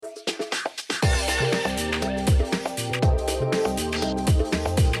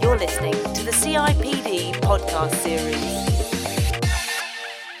listening to the CIPD podcast series.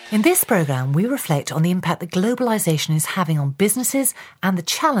 In this programme, we reflect on the impact that globalisation is having on businesses and the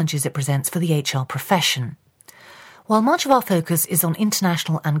challenges it presents for the HR profession. While much of our focus is on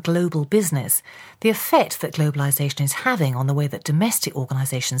international and global business, the effect that globalisation is having on the way that domestic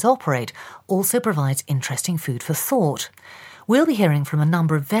organisations operate also provides interesting food for thought. We'll be hearing from a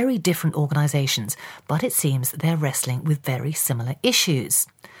number of very different organisations, but it seems that they're wrestling with very similar issues.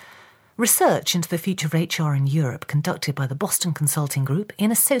 Research into the future of HR in Europe, conducted by the Boston Consulting Group in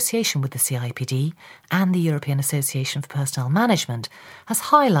association with the CIPD and the European Association for Personnel Management, has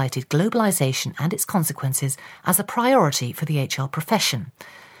highlighted globalisation and its consequences as a priority for the HR profession.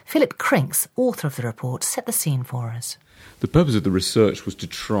 Philip Crinks, author of the report, set the scene for us. The purpose of the research was to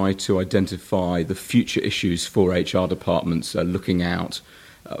try to identify the future issues for HR departments looking out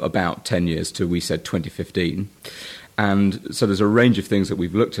about 10 years to, we said, 2015. And so there's a range of things that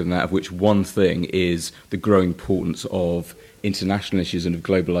we've looked at, and out of which one thing is the growing importance of international issues and of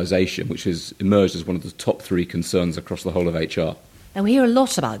globalisation, which has emerged as one of the top three concerns across the whole of HR. And we hear a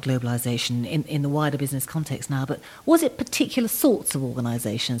lot about globalisation in the wider business context now, but was it particular sorts of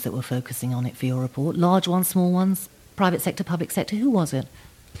organisations that were focusing on it for your report? Large ones, small ones, private sector, public sector? Who was it?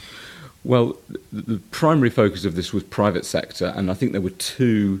 Well, the primary focus of this was private sector, and I think there were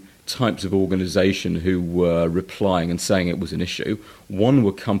two types of organisation who were replying and saying it was an issue. One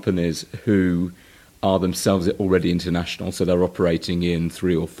were companies who are themselves already international, so they're operating in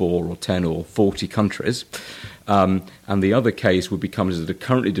 3 or 4 or 10 or 40 countries. And the other case would be companies that are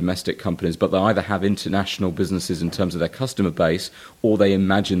currently domestic companies, but they either have international businesses in terms of their customer base, or they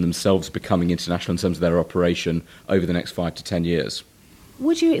imagine themselves becoming international in terms of their operation over the next 5 to 10 years.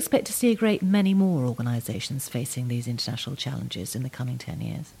 Would you expect to see a great many more organisations facing these international challenges in the coming 10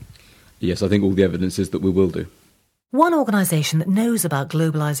 years? Yes, I think all the evidence is that we will do. One organisation that knows about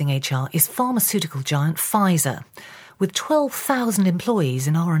globalising HR is pharmaceutical giant Pfizer. With 12,000 employees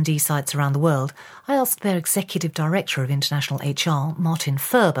in R&D sites around the world, I asked their Executive Director of International HR, Martin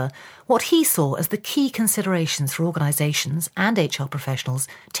Ferber, what he saw as the key considerations for organisations and HR professionals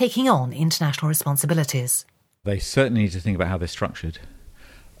taking on international responsibilities. They certainly need to think about how they're structured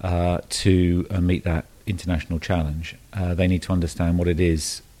to meet that international challenge. They need to understand what it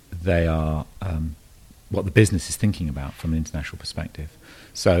is they are, what the business is thinking about from an international perspective.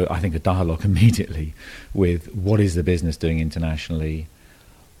 So I think a dialogue immediately with what is the business doing internationally,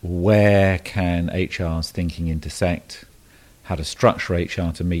 where can HR's thinking intersect, how to structure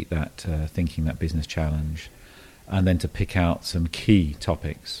HR to meet that thinking, that business challenge, and then to pick out some key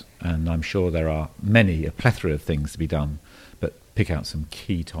topics. And I'm sure there are a plethora of things to be done, but pick out some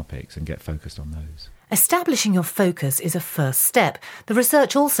key topics and get focused on those. Establishing your focus is a first step. The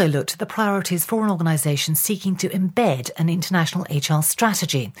research also looked at the priorities for an organisation seeking to embed an international HR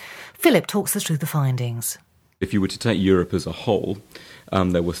strategy. Philip talks us through the findings. If you were to take Europe as a whole,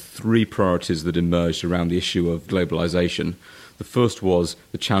 there were 3 priorities that emerged around the issue of globalisation. The first was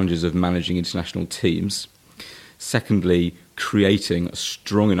the challenges of managing international teams. Secondly, creating a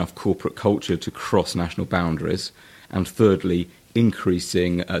strong enough corporate culture to cross national boundaries. And thirdly,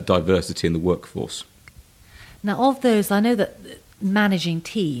 increasing diversity in the workforce. Now, of those, I know that managing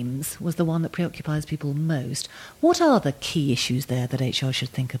teams was the one that preoccupies people most. What are the key issues there that HR should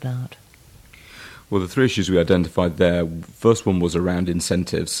think about? Well, the 3 issues we identified there, first one was around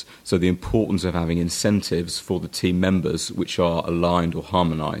incentives. So the importance of having incentives for the team members which are aligned or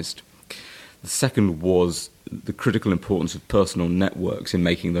harmonised. The second was the critical importance of personal networks in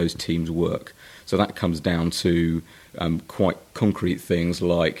making those teams work. So that comes down to quite concrete things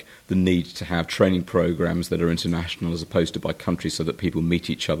like the need to have training programs that are international as opposed to by country so that people meet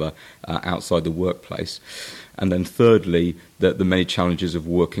each other outside the workplace. And then thirdly, the many challenges of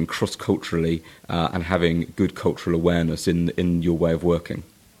working cross-culturally and having good cultural awareness in your way of working.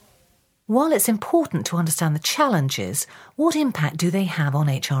 While it's important to understand the challenges, what impact do they have on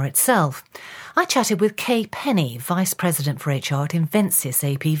HR itself? I chatted with Kay Penny, Vice President for HR at Invensys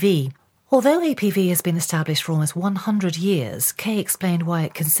APV. Although APV has been established for almost 100 years, Kay explained why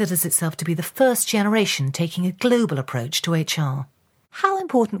it considers itself to be the first generation taking a global approach to HR. How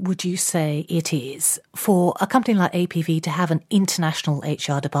important would you say it is for a company like APV to have an international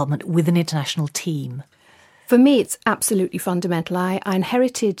HR department with an international team? For me, it's absolutely fundamental. I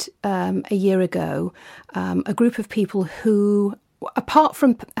inherited a year ago a group of people who, apart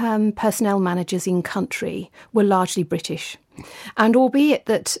from personnel managers in country, were largely British. And albeit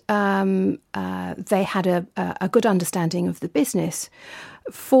that they had a good understanding of the business,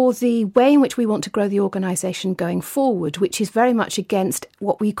 for the way in which we want to grow the organisation going forward, which is very much against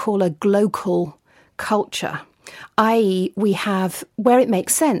what we call a glocal culture, i.e. we have, where it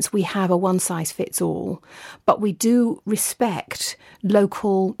makes sense, we have a one-size-fits-all, but we do respect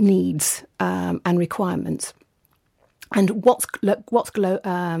local needs and requirements. And what's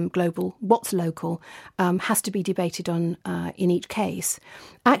global, what's local, has to be debated on in each case.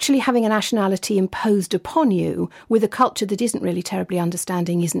 Actually having a nationality imposed upon you with a culture that isn't really terribly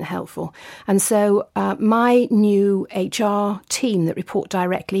understanding isn't helpful. And so my new HR team that report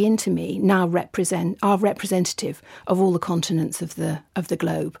directly into me now are representative of all the continents of the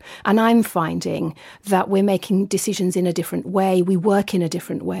globe. And I'm finding that we're making decisions in a different way, we work in a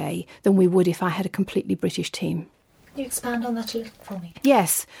different way than we would if I had a completely British team. Can you expand on that a little for me?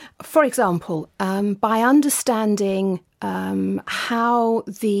 Yes. For example, by understanding how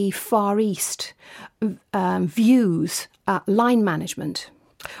the Far East views line management,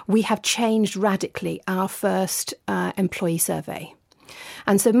 we have changed radically our first employee survey.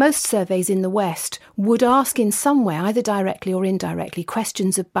 And so most surveys in the West would ask in some way, either directly or indirectly,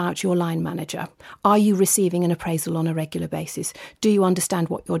 questions about your line manager. Are you receiving an appraisal on a regular basis? Do you understand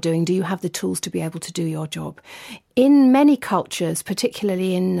what you're doing? Do you have the tools to be able to do your job? In many cultures,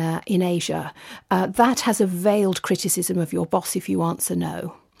 particularly in Asia, that has a veiled criticism of your boss if you answer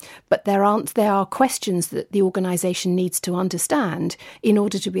no. But there are questions that the organisation needs to understand in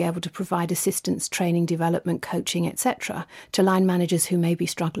order to be able to provide assistance, training, development, coaching, etc. to line managers who may be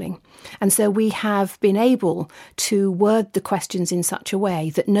struggling. And so we have been able to word the questions in such a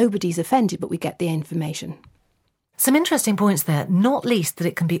way that nobody's offended, but we get the information. Some interesting points there, not least that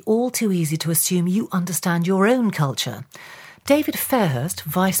it can be all too easy to assume you understand your own culture. David Fairhurst,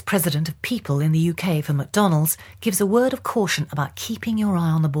 Vice President of People in the UK for McDonald's, gives a word of caution about keeping your eye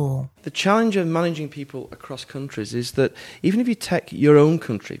on the ball. The challenge of managing people across countries is that even if you take your own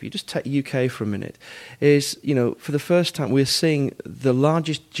country, if you just take UK for a minute, is, for the first time we're seeing the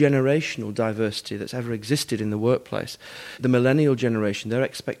largest generational diversity that's ever existed in the workplace. The millennial generation, their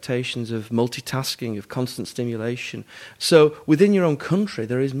expectations of multitasking, of constant stimulation. So within your own country,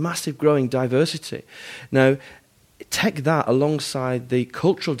 there is massive growing diversity. Now, take that alongside the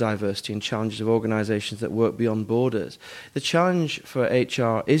cultural diversity and challenges of organisations that work beyond borders. The challenge for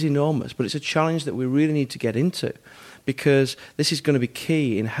HR is enormous, but it's a challenge that we really need to get into, because this is going to be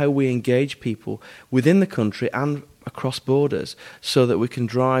key in how we engage people within the country and across borders so that we can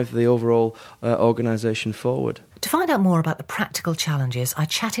drive the overall organisation forward. To find out more about the practical challenges, I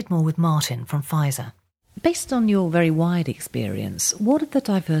chatted more with Martin from Pfizer. Based on your very wide experience, what are the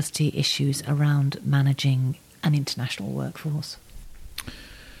diversity issues around managing an international workforce?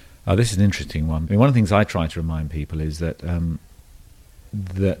 This is an interesting one. One of the things I try to remind people is that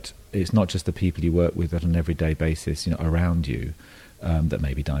that it's not just the people you work with on an everyday basis, around you, that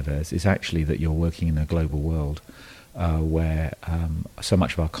may be diverse. It's actually that you're working in a global world where so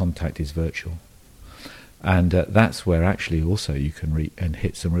much of our contact is virtual, and that's where actually also you can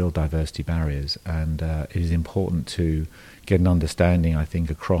hit some real diversity barriers. And it is important to get an understanding, I think,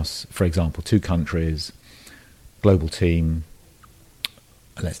 across, for example, two countries. Global team,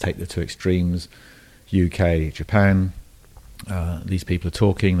 let's take the two extremes, UK, Japan. These people are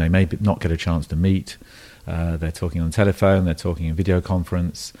talking, they may not get a chance to meet, they're talking on the telephone, they're talking in video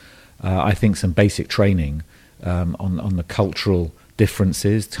conference. I think some basic training on the cultural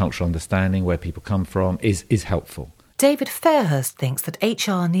differences, cultural understanding, where people come from, is helpful. David Fairhurst thinks that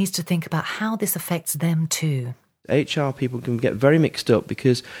HR needs to think about how this affects them too. HR people can get very mixed up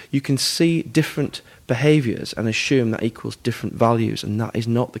because you can see different behaviours and assume that equals different values, and that is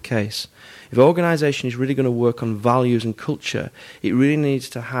not the case. If an organisation is really going to work on values and culture, it really needs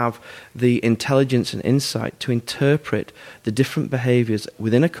to have the intelligence and insight to interpret the different behaviours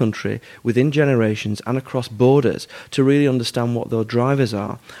within a country, within generations and across borders, to really understand what their drivers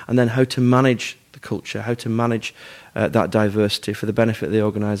are, and then how to manage the culture, how to manage that diversity for the benefit of the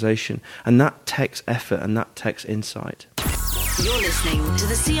organisation. And that takes effort and that takes insight. You're listening to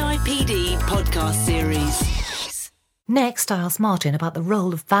the CIPD podcast series. Next, I asked Martin about the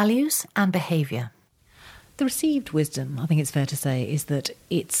role of values and behaviour. The received wisdom, I think it's fair to say, is that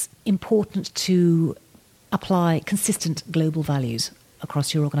it's important to apply consistent global values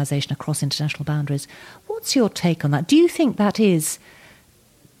across your organisation, across international boundaries. What's your take on that? Do you think that is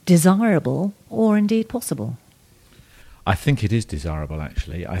desirable or indeed possible? I think it is desirable,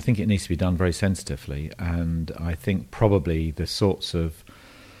 actually. I think it needs to be done very sensitively, and I think probably the sorts of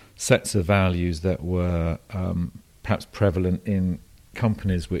sets of values that were perhaps prevalent in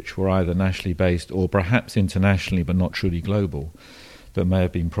companies which were either nationally based or perhaps internationally but not truly global that may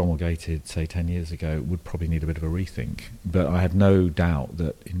have been promulgated, say, 10 years ago would probably need a bit of a rethink. But I have no doubt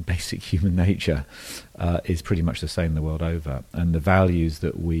that in basic human nature is pretty much the same the world over. And the values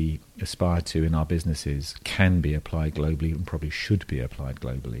that we aspire to in our businesses can be applied globally and probably should be applied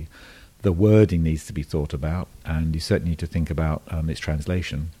globally. The wording needs to be thought about, and you certainly need to think about its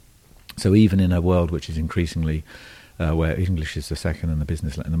translation. So even in a world which is increasingly where English is the second and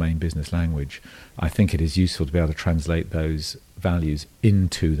the main business language, I think it is useful to be able to translate those values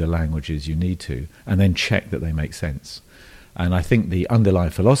into the languages you need to, and then check that they make sense. And I think the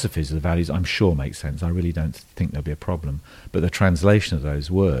underlying philosophies of the values, I'm sure, make sense. I really don't think there'll be a problem. But the translation of those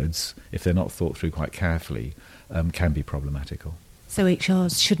words, if they're not thought through quite carefully, can be problematical. So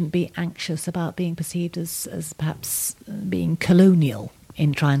HRs shouldn't be anxious about being perceived as perhaps being colonial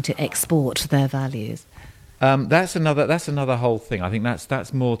in trying to export their values. That's another whole thing. I think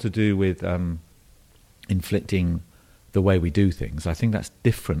that's more to do with inflicting the way we do things. I think that's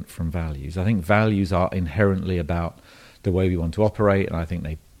different from values. I think values are inherently about the way we want to operate, and I think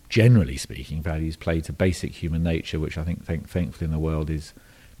they, generally speaking, values play to basic human nature, which I think thankfully in the world is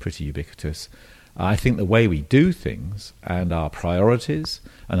pretty ubiquitous. I think the way we do things and our priorities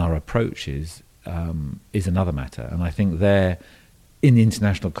and our approaches is another matter, and I think there, in the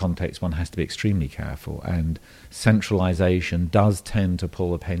international context, one has to be extremely careful, and centralisation does tend to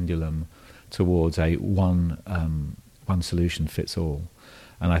pull a pendulum towards a one solution fits all.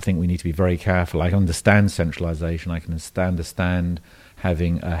 And I think we need to be very careful. I understand centralisation. I can understand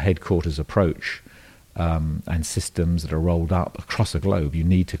having a headquarters approach and systems that are rolled up across a globe. You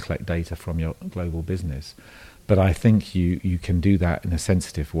need to collect data from your global business. But I think you can do that in a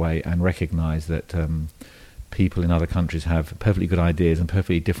sensitive way and recognise that people in other countries have perfectly good ideas and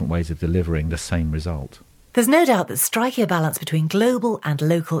perfectly different ways of delivering the same result. There's no doubt that striking a balance between global and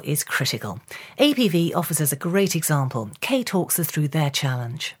local is critical. APV offers us a great example. Kay talks us through their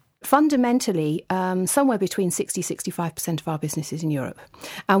challenge. Fundamentally, somewhere between 60-65% of our business is in Europe.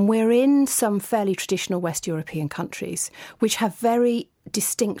 And we're in some fairly traditional West European countries, which have very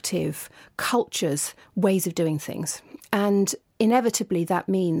distinctive cultures, ways of doing things. And inevitably that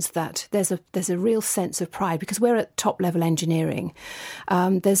means that there's a real sense of pride, because we're at top level engineering.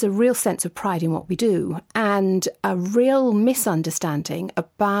 There's a real sense of pride in what we do, and a real misunderstanding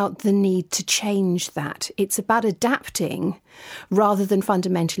about the need to change that. It's about adapting rather than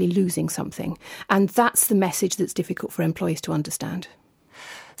fundamentally losing something. And that's the message that's difficult for employees to understand.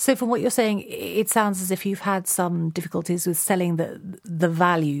 So from what you're saying, it sounds as if you've had some difficulties with selling the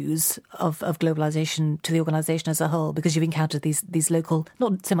values of globalisation to the organisation as a whole, because you've encountered these local,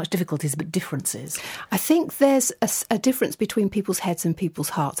 not so much difficulties, but differences. I think there's a difference between people's heads and people's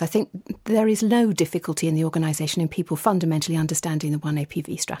hearts. I think there is no difficulty in the organisation in people fundamentally understanding the One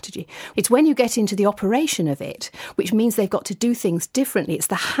APV strategy. It's when you get into the operation of it, which means they've got to do things differently. It's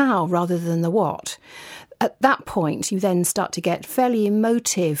the how rather than the what. At that point, you then start to get fairly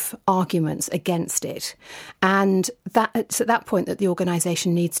emotive arguments against it. And it's at that point that the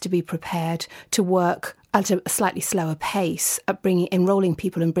organisation needs to be prepared to work at a slightly slower pace at enrolling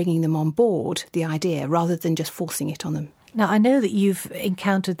people and bringing them on board the idea, rather than just forcing it on them. Now, I know that you've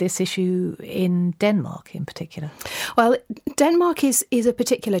encountered this issue in Denmark in particular. Well, Denmark is a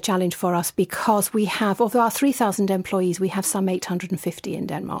particular challenge for us because we have, of our 3,000 employees, we have some 850 in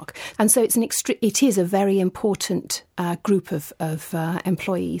Denmark. And so it is a very important group of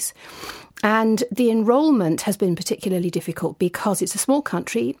employees. And the enrolment has been particularly difficult because it's a small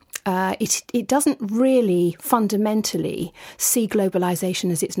country. It doesn't really fundamentally see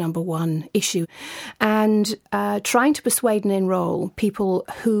globalisation as its number one issue. And trying to persuade and enrol people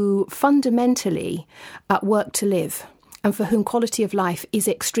who fundamentally work to live and for whom quality of life is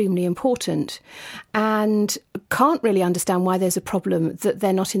extremely important and can't really understand why there's a problem that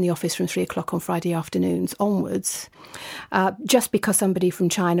they're not in the office from 3 o'clock on Friday afternoons onwards, just because somebody from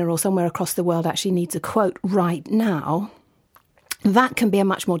China or somewhere across the world actually needs a quote right now. That can be a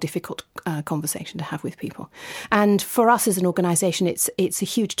much more difficult conversation to have with people. And for us as an organisation, it's a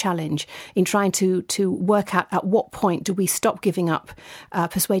huge challenge in trying to work out at what point do we stop giving up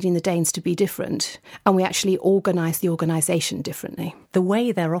persuading the Danes to be different and we actually organise the organisation differently. The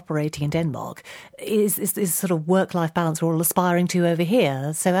way they're operating in Denmark is sort of work-life balance we're all aspiring to over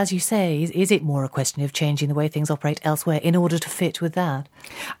here. So as you say, is it more a question of changing the way things operate elsewhere in order to fit with that?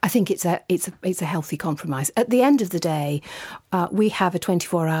 I think it's a healthy compromise. At the end of the day, we have a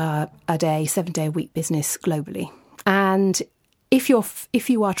 24-hour-a-day, 7-day-a-week business globally. And if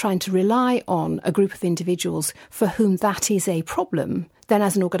you are trying to rely on a group of individuals for whom that is a problem, then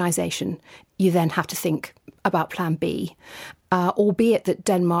as an organisation, you then have to think about plan B. albeit that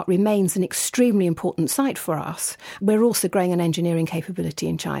Denmark remains an extremely important site for us. We're also growing an engineering capability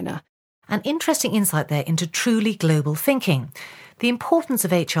in China. An interesting insight there into truly global thinking. The importance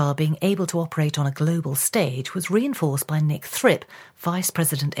of HR being able to operate on a global stage was reinforced by Nick Thripp, Vice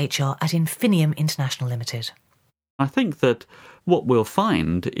President HR at Infinium International Limited. I think that what we'll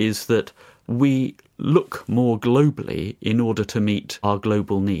find is that we look more globally in order to meet our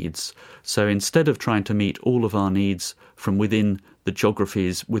global needs. So instead of trying to meet all of our needs from within the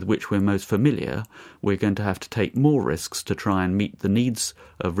geographies with which we're most familiar, we're going to have to take more risks to try and meet the needs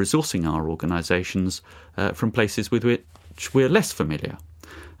of resourcing our organisations from places with which we're less familiar.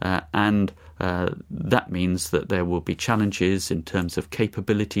 And that means that there will be challenges in terms of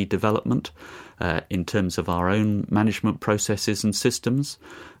capability development, in terms of our own management processes and systems,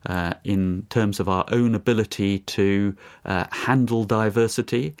 in terms of our own ability to handle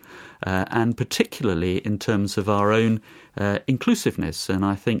diversity, and particularly in terms of our own inclusiveness. And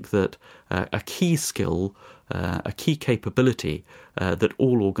I think that a key skill, a key capability that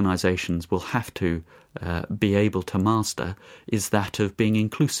all organisations will have to be able to master is that of being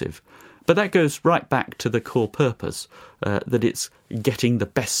inclusive. But that goes right back to the core purpose, that it's getting the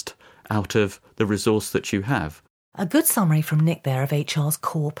best out of the resource that you have. A good summary from Nick there of HR's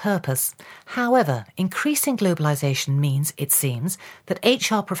core purpose. However, increasing globalisation means, it seems, that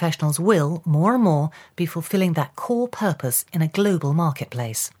HR professionals will, more and more, be fulfilling that core purpose in a global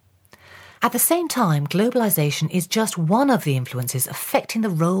marketplace. At the same time, globalisation is just one of the influences affecting the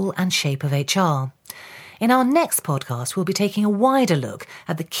role and shape of HR. In our next podcast, we'll be taking a wider look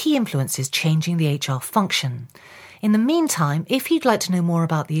at the key influences changing the HR function. In the meantime, if you'd like to know more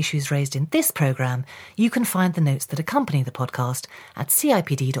about the issues raised in this programme, you can find the notes that accompany the podcast at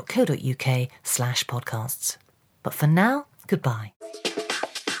cipd.co.uk/podcasts. But for now, goodbye.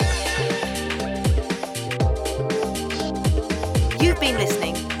 You've been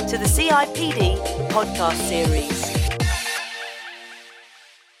listening to the CIPD podcast series.